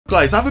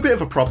Guys, I have a bit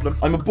of a problem.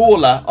 I'm a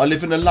baller. I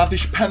live in a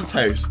lavish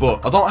penthouse,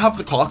 but I don't have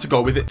the car to go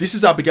with it. This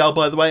is Abigail,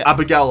 by the way.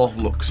 Abigail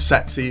looks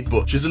sexy,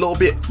 but she's a little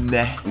bit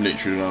meh. I'm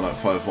literally going like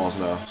 5 miles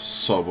an hour.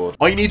 So bored.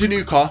 I need a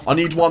new car. I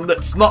need one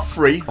that's not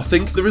free. I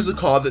think there is a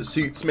car that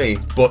suits me,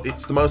 but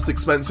it's the most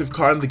expensive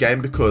car in the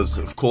game because,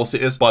 of course,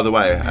 it is. By the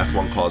way,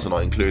 F1 cars are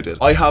not included.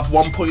 I have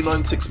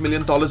 $1.96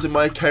 million in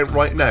my account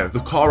right now.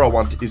 The car I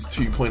want is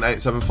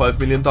 $2.875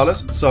 million.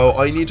 So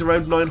I need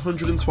around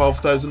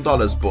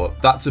 $912,000, but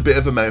that's a bit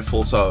of a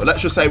mouthful. So let's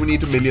just say we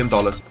need $1 million.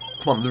 Come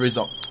on, there is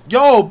a...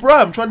 Yo, bro,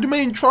 I'm trying to do my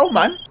intro,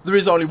 man. There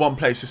is only one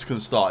place this can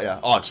start, yeah.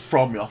 Oh, it's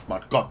throwing me off,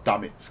 man. God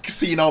damn it. It's the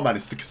casino, man.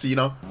 It's the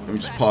casino. Let me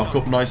just park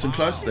up nice and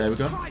close. There we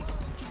go.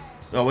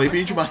 Oh, why are you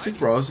being dramatic,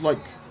 bro? I was like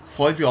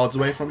 5 yards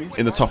away from you.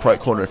 In the top right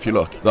corner, if you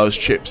look, those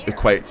chips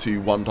equate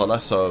to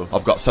 $1. So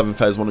I've got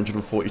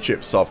 7,140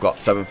 chips. So I've got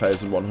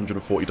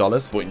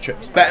 $7,140 button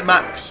chips. Bet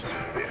max.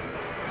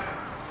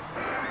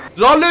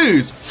 Did I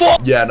lose?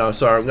 Fuck! Yeah, no,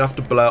 sorry. I'm going to have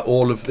to blur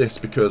all of this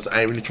because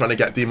I ain't really trying to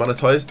get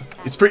demonetized.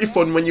 It's pretty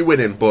fun when you're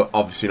winning, but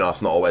obviously, no,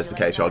 it's not always the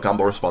case. Y'all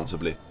gamble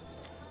responsibly.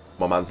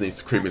 My man needs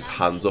to cream his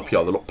hands up.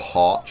 Yo, they look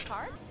parched.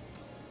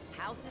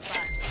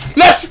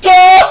 Let's go!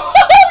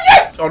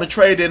 Yes! On a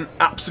trade-in,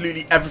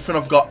 absolutely everything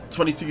I've got.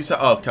 22 set.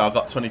 Oh, okay, I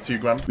got 22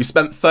 grand. We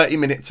spent 30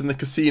 minutes in the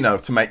casino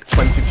to make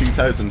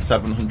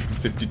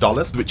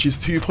 $22,750, which is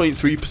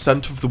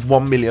 2.3% of the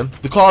 1 million.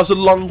 The car's a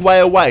long way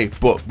away,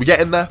 but we're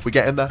getting there. We're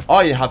getting there.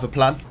 I have a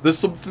plan. There's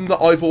something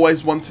that I've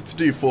always wanted to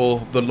do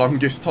for the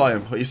longest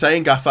time. What are you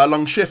saying, Gaffer?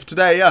 Long shift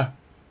today, yeah?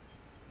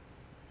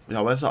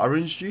 Yo, where's that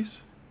orange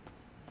juice?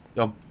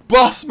 Yo,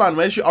 boss, man,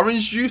 where's your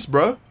orange juice,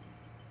 bro?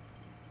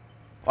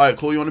 Alright,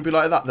 cool, you want to be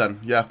like that then?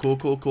 Yeah, cool.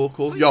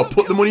 Yo,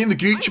 put the money in the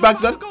Gucci bag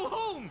then.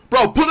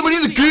 Bro, put the money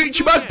in the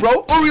Gucci bag,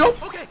 bro. Hurry up.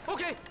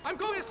 Okay, I'm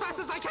going as fast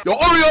as I can. Yo,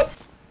 hurry up.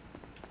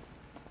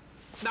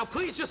 Now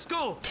please just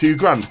go. 2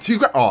 grand.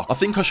 Oh, I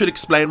think I should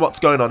explain what's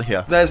going on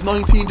here. There's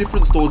 19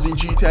 different stores in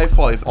GTA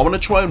 5. I want to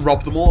try and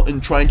rob them all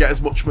and try and get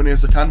as much money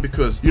as I can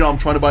because, you know, I'm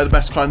trying to buy the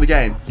best car in the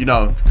game. You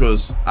know,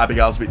 because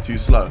Abigail's a bit too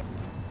slow.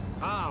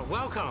 Ah,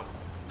 welcome.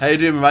 How you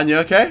doing, man? You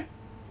okay?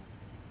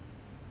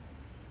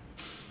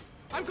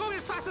 I'm going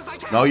as fast as I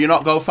can. No, you're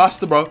not. Go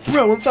faster, bro.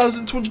 Bro,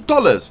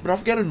 $1,200. But I have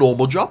to get a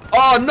normal job.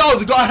 Oh, no,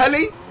 they got a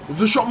heli.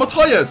 They shot my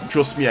tires.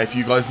 Trust me, if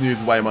you guys knew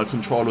the way my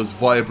controller's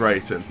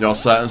vibrating, you know,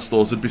 certain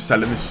stores would be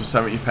selling this for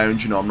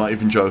 £70. You know, I'm not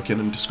even joking.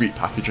 And discreet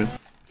packaging,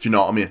 if you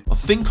know what I mean. I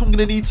think I'm going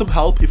to need some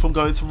help if I'm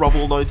going to rob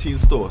all 19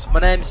 stores. My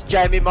name's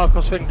Jamie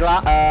Michael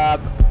Swingler.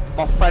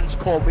 My friends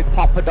call me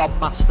Papa Don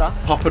Master.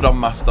 Papa Don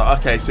Master.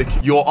 Okay, sick.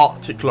 You're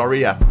Arctic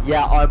Lorry, yeah?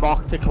 Yeah, I'm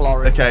Arctic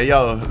Lorry. Okay,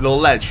 yo, little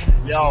ledge.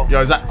 Yo,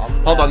 is that...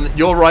 Hold on,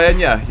 you're Ryan,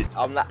 yeah?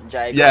 I'm that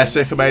Jay. Yeah,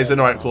 sick, amazing.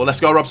 Alright, cool. Let's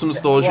go rob some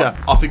stores, yeah?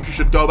 I think we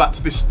should go back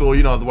to this store,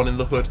 you know, the one in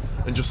the hood,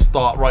 and just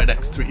start right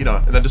next to it, you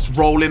know, and then just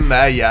roll in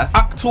there, yeah?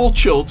 Act all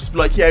chill, just be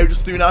like, yeah, we're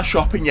just doing our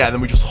shopping, yeah? And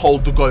then we just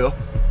hold the guy up.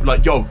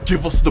 Like, yo,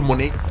 give us the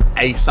money.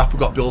 ASAP, we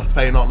got bills to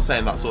pay, you know what I'm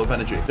saying? That sort of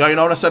energy. Yo, you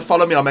know when I said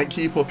follow me, I meant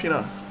keep up, you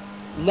know?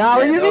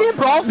 No, you mean,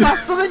 bro?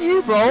 Faster than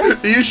you, bro.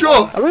 Are you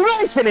sure? Are we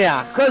racing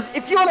here? Because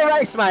if you want to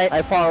race, mate,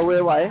 how far are we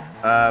away?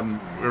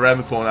 We're around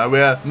the corner.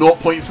 We're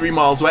 0.3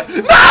 miles away.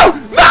 No!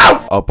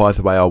 No! Oh, by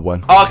the way, I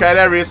won. Okay,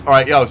 there he is. All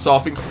right, yo, so I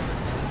think...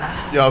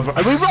 Yo,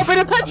 are we robbing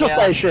a petrol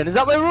station? Is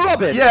that where we're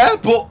robbing? Yeah,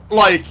 but,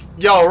 like,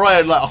 yo,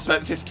 Ryan, like, I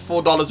spent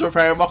 $54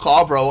 repairing my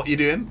car, bro. What you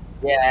doing?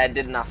 Yeah, I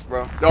didn't ask,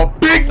 bro. Yo,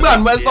 big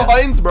man, where's the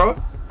Heinz, bro?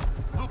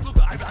 Look,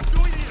 I'm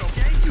doing it,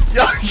 okay?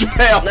 Yo, Jay,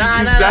 I think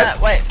he's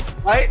dead. Wait.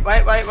 Yo,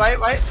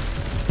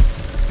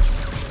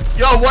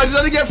 why did I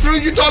only get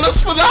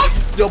 $300 for that?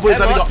 Yo,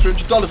 boys, I only got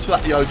 $300 for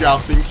that. Yo, I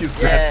think he's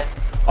dead.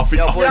 I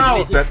think he's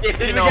dead. Did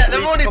we get the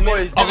money,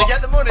 boys? Did we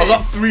get the money? I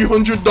got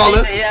 $300.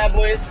 Yeah,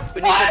 boys.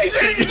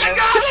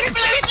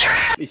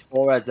 His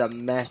forehead's a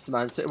mess,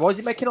 man. So, why is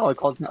he making eye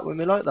contact with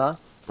me like that?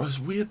 Bro, it's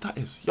weird that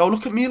is. Yo,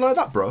 look at me like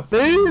that, bro.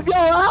 Move your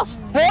ass,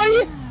 boy!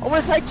 I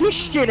want to take your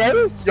skin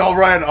out. Yo,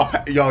 Ryan,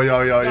 yo,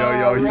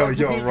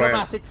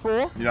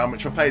 Ryan. You know how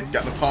much I paid to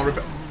get the car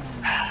repaired?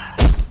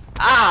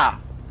 Ah!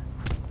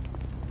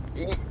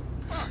 You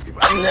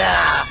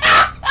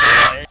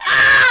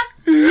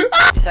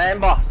saying,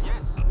 boss?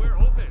 Yes, we're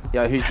open.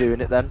 Yo, who's doing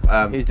it then?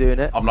 Who's doing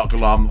it? I'm not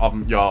gonna lie, I'm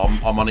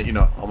on it, you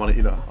know. I'm on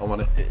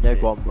it. No,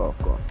 go on, bro,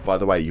 go on. By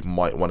the way, you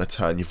might want to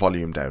turn your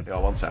volume down. Yo,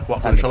 one sec.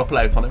 What shall I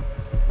play it on him?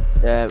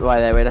 Yeah,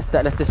 wait, let's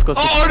discuss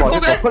this. Oh,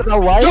 put it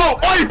away. Yo,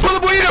 oi, put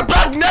the money in the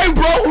bag now,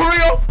 bro,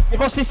 hurry up! You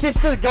got your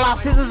sister's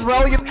glasses as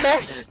well, you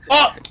mess!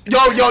 Oh,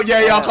 yo,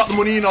 yeah, I got the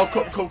money, you know,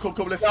 come,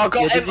 listen.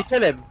 Did you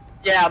kill him?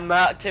 Yeah, I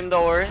murked him,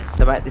 don't worry.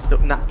 To make this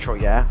look natural,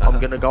 yeah, I'm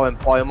gonna go and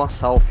buy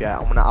myself, yeah,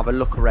 I'm gonna have a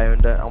look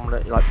around it, I'm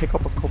gonna, like, pick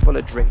up a couple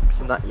of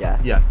drinks and that, yeah?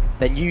 Yeah.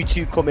 Then you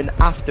two come in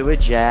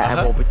afterwards, yeah,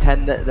 and we'll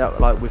pretend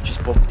that, like, we've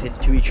just bumped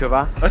into each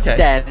other. Okay.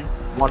 Then,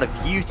 one of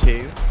you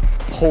two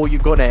pull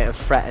your gun out and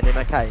threaten him,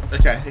 okay?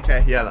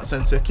 Okay, yeah, that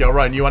sounds sick. Yo,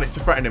 Ryan, you want it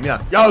to threaten him,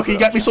 yeah? Yo, can you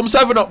get me some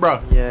 7-Up,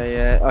 bro?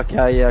 Yeah,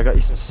 okay, yeah, I got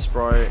you some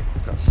Sprite,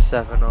 got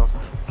 7-Up.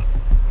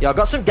 Yeah, I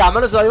got some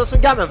gammon as well. You want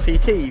some gammon for your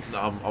teeth?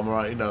 No, I'm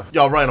alright, you know.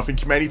 Yo, Ryan, I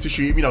think you may need to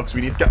shoot him, you know, because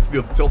we need to get to the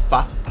other till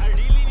fast. I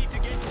really need to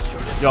get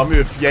Y'all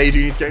move. Yeah, you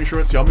do need to get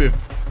insurance. Y'all move.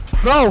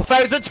 Bro,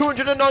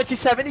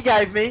 1,297 he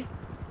gave me.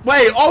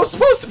 Wait, I was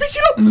supposed to pick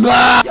it up?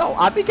 Nah. Yo,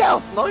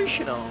 Abigail's nice,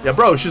 you know. Yeah,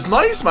 bro, she's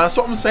nice, man. That's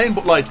what I'm saying.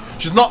 But, like,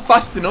 she's not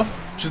fast enough.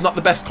 She's not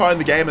the best car in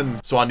the game, and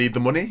so I need the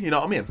money. You know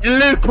what I mean?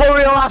 Luke,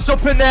 hurry your ass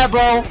up in there,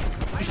 bro.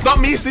 It's not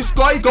me, it's this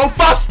guy. Go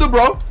faster,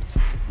 bro.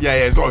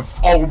 Yeah, he's going.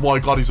 Oh my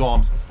god, his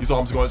arms. His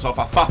arms are going so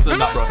fast. Faster than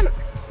that, bro.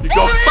 You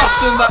go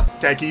faster than that.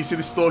 Okay, can you see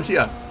the store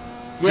here?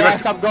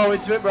 Yes, I'm going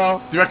to it,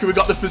 bro. Do you reckon we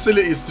got the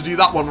facilities to do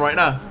that one right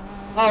now?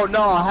 Oh,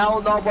 no,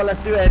 hell no, but let's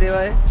do it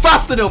anyway.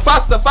 Faster, Neil,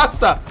 faster,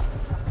 faster.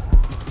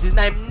 Is his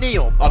name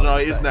Neil? I don't know,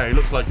 it is now. He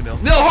looks like a Neil.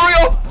 Neil,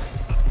 hurry up!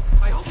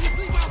 I hope you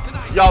sleep well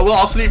tonight. Yeah, well,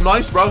 I'll sleep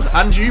nice, bro.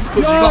 And you, because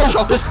you got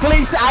shot. There's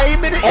police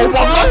aiming at Oh you, my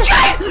bro. god,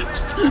 Jay!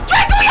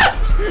 Jay, come here!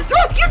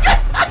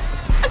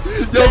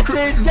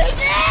 Get in!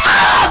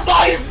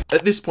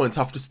 At this point,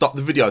 I have to stop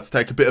the video to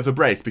take a bit of a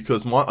break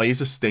because my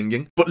eyes are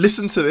stinging. But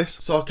listen to this.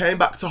 So I came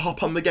back to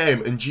hop on the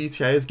game and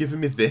GTA has given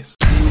me this.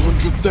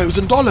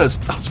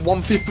 $200,000. That's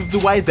 1/5 of the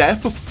way there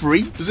for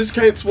free. Does this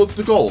count towards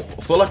the goal?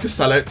 I feel like a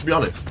sellout, to be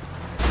honest.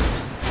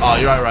 Oh,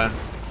 you're right, Ryan.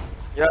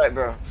 You're right,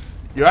 bro.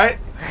 You right?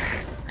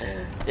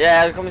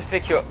 Yeah, I'll come to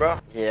pick you up, bro.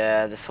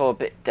 Yeah, this whole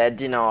bit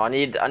dead, you know. I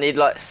need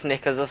like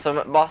Snickers or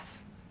something, boss.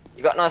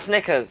 You got no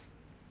Snickers?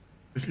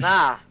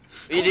 Nah.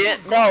 You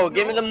didn't? Bro,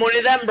 give me the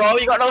money then, bro.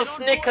 You got no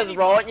Snickers,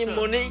 bro. Want your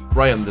money?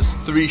 Ryan, there's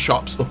 3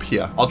 shops up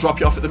here. I'll drop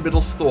you off at the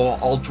middle store.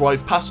 I'll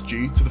drive past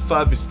you to the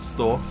furthest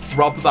store,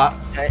 rob that,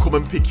 Okay. come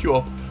and pick you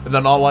up, and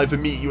then I'll either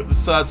meet you at the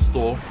 3rd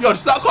store. Yo,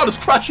 does that car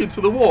just crash into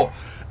the wall?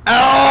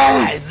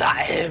 Else! Is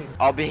that him?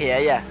 I'll be here,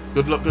 yeah.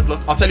 Good luck, good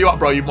luck. I'll tell you what,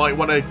 bro, you might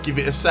want to give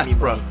it a sec,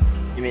 bro.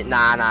 You mean,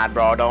 nah,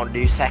 bro. Don't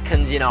do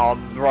seconds, you know.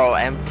 Bro,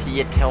 empty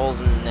your tills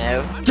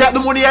now. Get the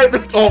money out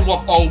the...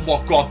 Oh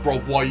my god, bro,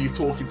 why are you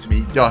talking to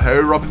me? Yo, how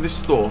are we robbing this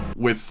store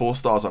with 4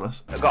 stars on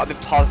us? I've got to be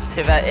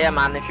positive out here,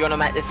 man, if you want to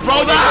make this Bro,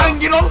 money, they're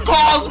hanging on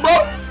cars, bro!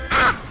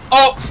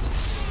 Oh!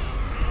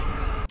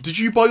 Did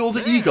you buy all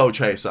the Ego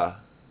Chaser?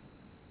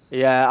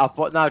 Yeah,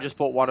 just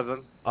bought one of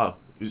them. Oh,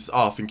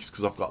 I think it's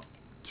because I've got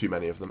too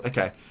many of them.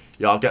 Okay.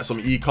 Yeah, I'll get some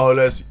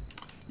E-Colas.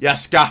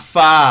 Yes,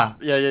 Gaffer!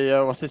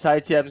 Yeah. What's this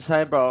ATM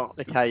saying, bro?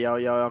 Okay, yo,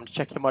 I'm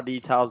checking my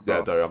details, bro.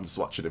 Yeah, don't, I'm just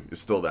watching him.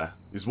 It's still there.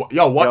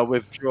 Yo, what? Yo,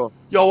 withdraw.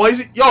 Yo, why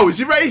is it? Yo, is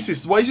he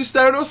racist? Why is he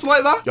staring at us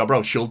like that? Yo,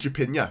 bro, shield your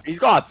pin, yeah. He's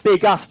got a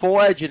big ass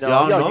forehead, you know. Yeah,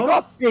 I Yo, know. you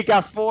got a big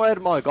ass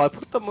forehead, my guy.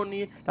 Put the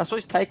money. That's why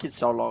it's taking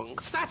so long.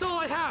 That's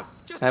all I have.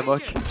 Just How take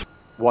much? it.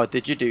 Why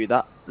did you do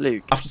that,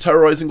 Luke? After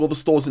terrorizing all the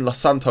stores in Los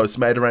Santos,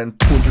 made around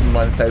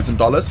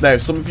 $209,000. Now,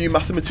 some of you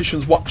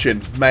mathematicians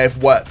watching may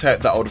have worked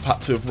out that I would have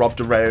had to have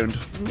robbed around,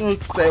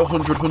 say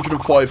 100,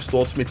 105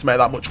 stores for me to make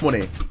that much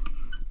money.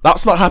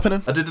 That's not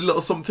happening. I did a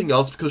little something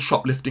else because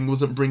shoplifting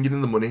wasn't bringing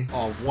in the money.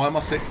 Oh, why am I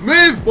sick?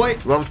 Move, boy!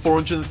 We're on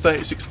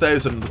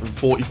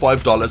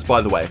 $436,045,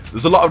 by the way.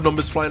 There's a lot of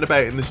numbers flying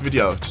about in this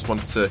video. Just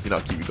wanted to,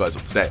 keep you guys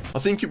up to date. I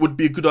think it would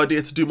be a good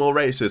idea to do more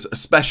races,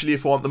 especially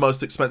if I want the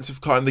most expensive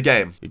car in the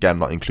game. Again,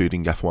 not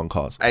including F1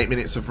 cars. 8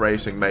 minutes of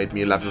racing made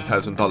me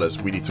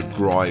 $11,000. We need to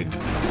grind.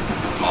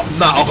 Oh,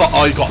 nah,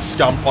 I got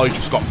scammed. I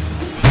just got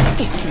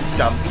fucking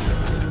scammed.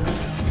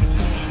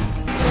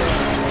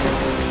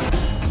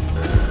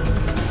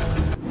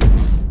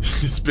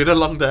 It's been a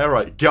long day,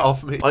 right? Get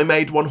off me. I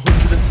made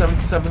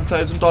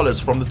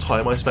 $177,000 from the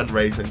time I spent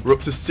racing. We're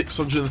up to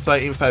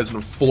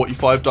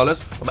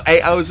 $613,045. I'm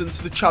 8 hours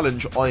into the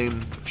challenge.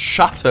 I'm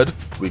shattered.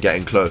 We're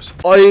getting close.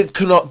 I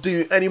cannot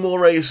do any more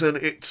racing.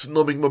 It's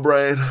numbing my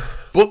brain.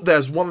 But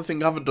there's one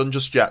thing I haven't done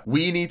just yet.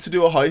 We need to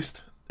do a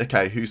heist.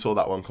 Okay, who saw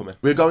that one coming?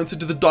 We're going to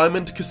do the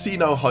Diamond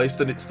Casino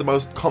heist, and it's the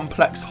most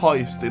complex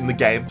heist in the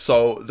game.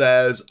 So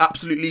there's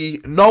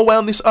absolutely no way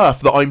on this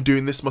earth that I'm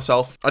doing this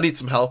myself. I need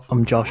some help.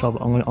 I'm Josh. I'm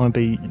gonna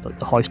be like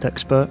the heist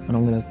expert, and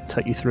I'm gonna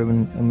take you through,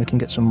 and we can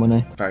get some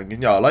money.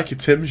 Banging. Yeah, I like your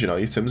Tims, your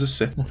Tims are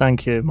sick.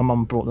 Thank you. My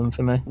mum brought them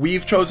for me.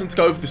 We've chosen to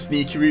go for the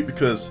sneaky route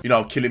because,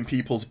 killing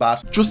people's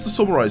bad. Just to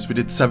summarize, we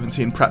did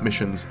 17 prep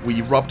missions.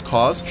 We robbed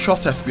cars, shot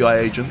FBI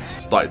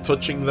agents, started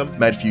touching them,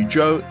 made a few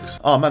jokes.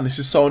 Oh man, this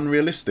is so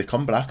unrealistic.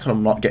 I'm black and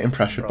I'm not getting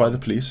pressured by the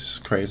police. This is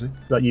crazy.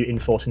 Like you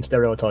enforcing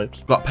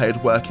stereotypes. Got paid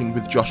working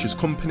with Josh's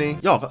company.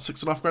 Yo, I got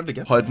 $6.5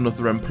 again. Hired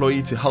another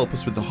employee to help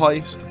us with the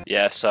heist.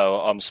 Yeah, so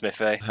I'm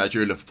Smithy. Heard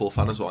you're a Liverpool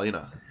fan as well,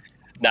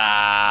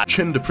 Nah.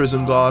 Chinned a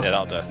prison guard. Yeah,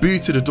 that'll do.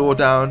 Booted a door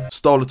down.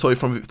 Stole a toy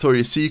from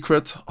Victoria's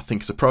Secret. I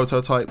think it's a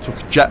prototype.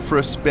 Took a jet for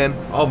a spin.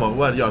 Oh my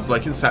word, yeah, it's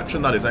like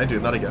Inception. That is, I ain't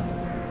doing that again.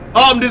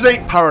 Oh, I'm dizzy!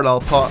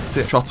 Parallel parked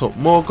it, shot up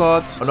more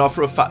guards. I know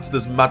for a fact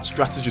there's mad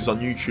strategies on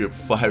YouTube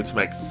for how to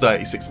make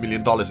 $36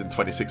 million in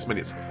 26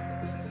 minutes.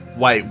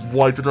 Wait,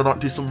 why did I not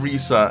do some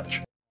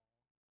research?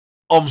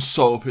 I'm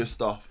so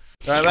pissed off.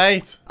 Right,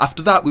 mate.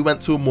 After that, we went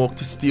to a morgue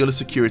to steal a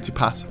security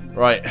pass.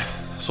 Right,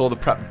 saw the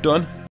prep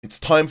done. It's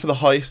time for the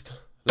heist.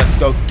 Let's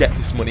go get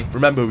this money.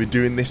 Remember, we're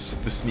doing this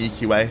the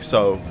sneaky way.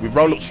 So we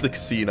roll up to the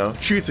casino,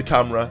 shoot a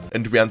camera,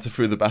 and we enter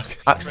through the back.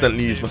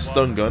 Accidentally use my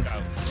stun gun.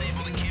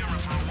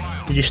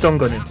 Did you stun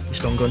gun him? You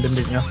stun gunned him,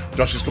 didn't you?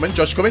 Josh is coming,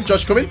 Josh is coming, Josh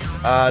is coming.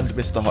 And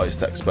Mr.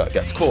 Heist Expert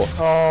gets caught.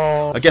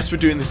 Oh. I guess we're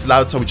doing this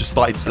loud, so we just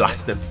started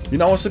blasting. You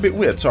know what's a bit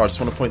weird? Sorry, I just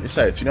want to point this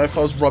out. You know, if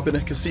I was robbing a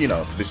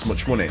casino for this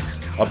much money,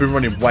 I'd be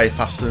running way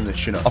faster than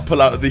this, you know. I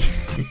pull out the...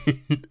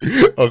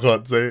 I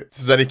can't say it. If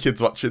there's any kids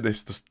watching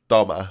this, just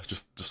don't matter.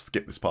 Just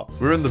skip this part.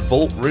 We're in the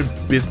vault, we're in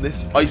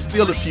business. I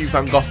steal a few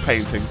Van Gogh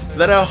paintings.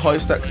 Then our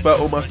Heist Expert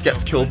almost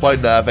gets killed by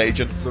Nerve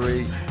Agent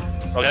 3.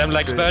 I'll get them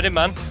legs burning,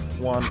 man.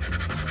 1.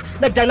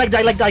 Leg day, leg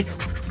day, leg day.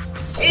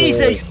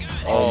 Easy.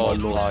 Oh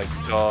my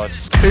god.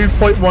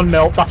 2.1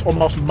 mil, that's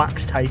almost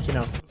max take, you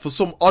know. For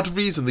some odd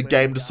reason, the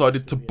game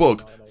decided to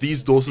bug.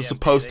 These doors are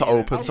supposed to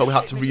open, so we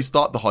had to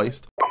restart the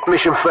heist.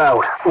 Mission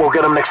failed. We'll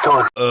get him next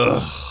time.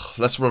 Ugh.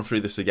 Let's run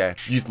through this again.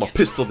 Used my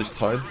pistol this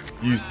time.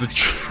 Used the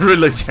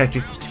drill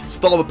again.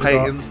 Stole the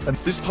paintings.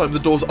 This time the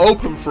doors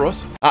open for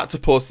us. Had to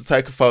pause to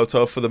take a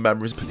photo for the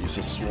memories. Police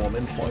are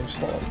swarming, 5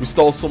 stars. We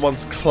stole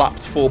someone's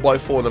clapped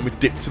 4x4 and then we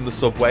dipped in the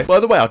subway. By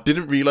the way, I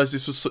didn't realise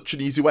this was such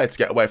an easy way to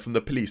get away from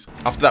the police.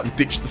 After that, we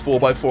ditched the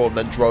 4x4 and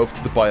then drove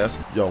to the buyers.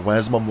 Yo,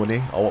 where's my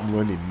money? I want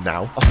money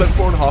now. I spent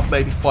 4.5,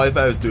 maybe 5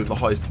 hours doing the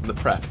heist and the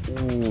prep.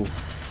 Ooh.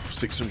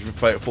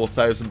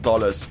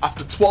 $634,000.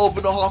 After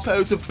 12.5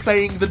 hours of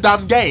playing the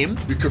damn game,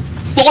 we can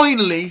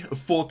finally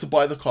afford to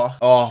buy the car.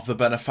 Oh, the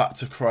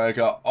benefactor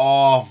Krieger.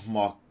 Oh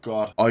my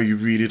god. I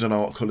really don't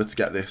know what colour to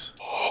get this.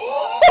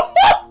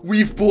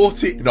 We've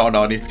bought it. No,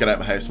 I need to get out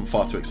of my house. I'm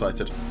far too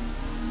excited.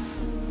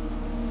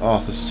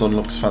 Oh, the sun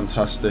looks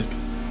fantastic.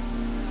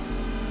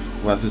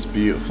 Weather's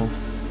beautiful.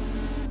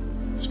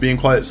 It's been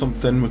quite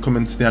something. We're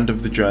coming to the end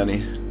of the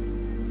journey.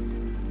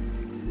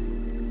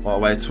 What a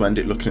way to end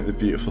it, looking at the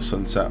beautiful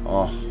sunset.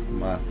 Oh,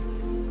 man.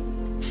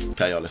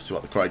 Okay, let's see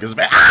what the Krieger's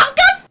about. Oh,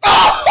 yes!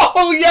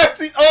 Oh,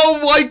 yes! Oh,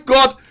 my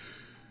God!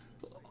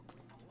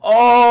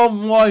 Oh,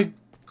 my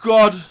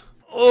God!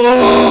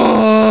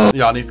 Oh!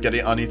 Yeah, I need to get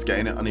it. I need to get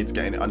in it. I need to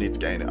get in it. I need to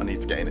get in it. I need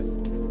to get in it.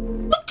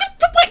 Look at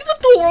the way the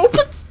door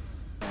opens!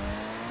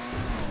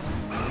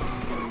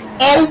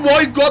 Oh,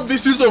 my God!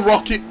 This is a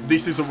rocket.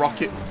 This is a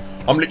rocket.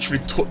 I'm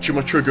literally touching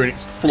my trigger and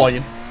it's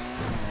flying.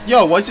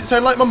 Yo, why does it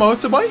sound like my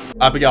motorbike?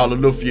 Abigail, I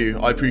love you.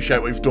 I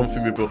appreciate what you've done for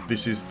me, but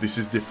this is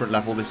different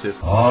level, this is.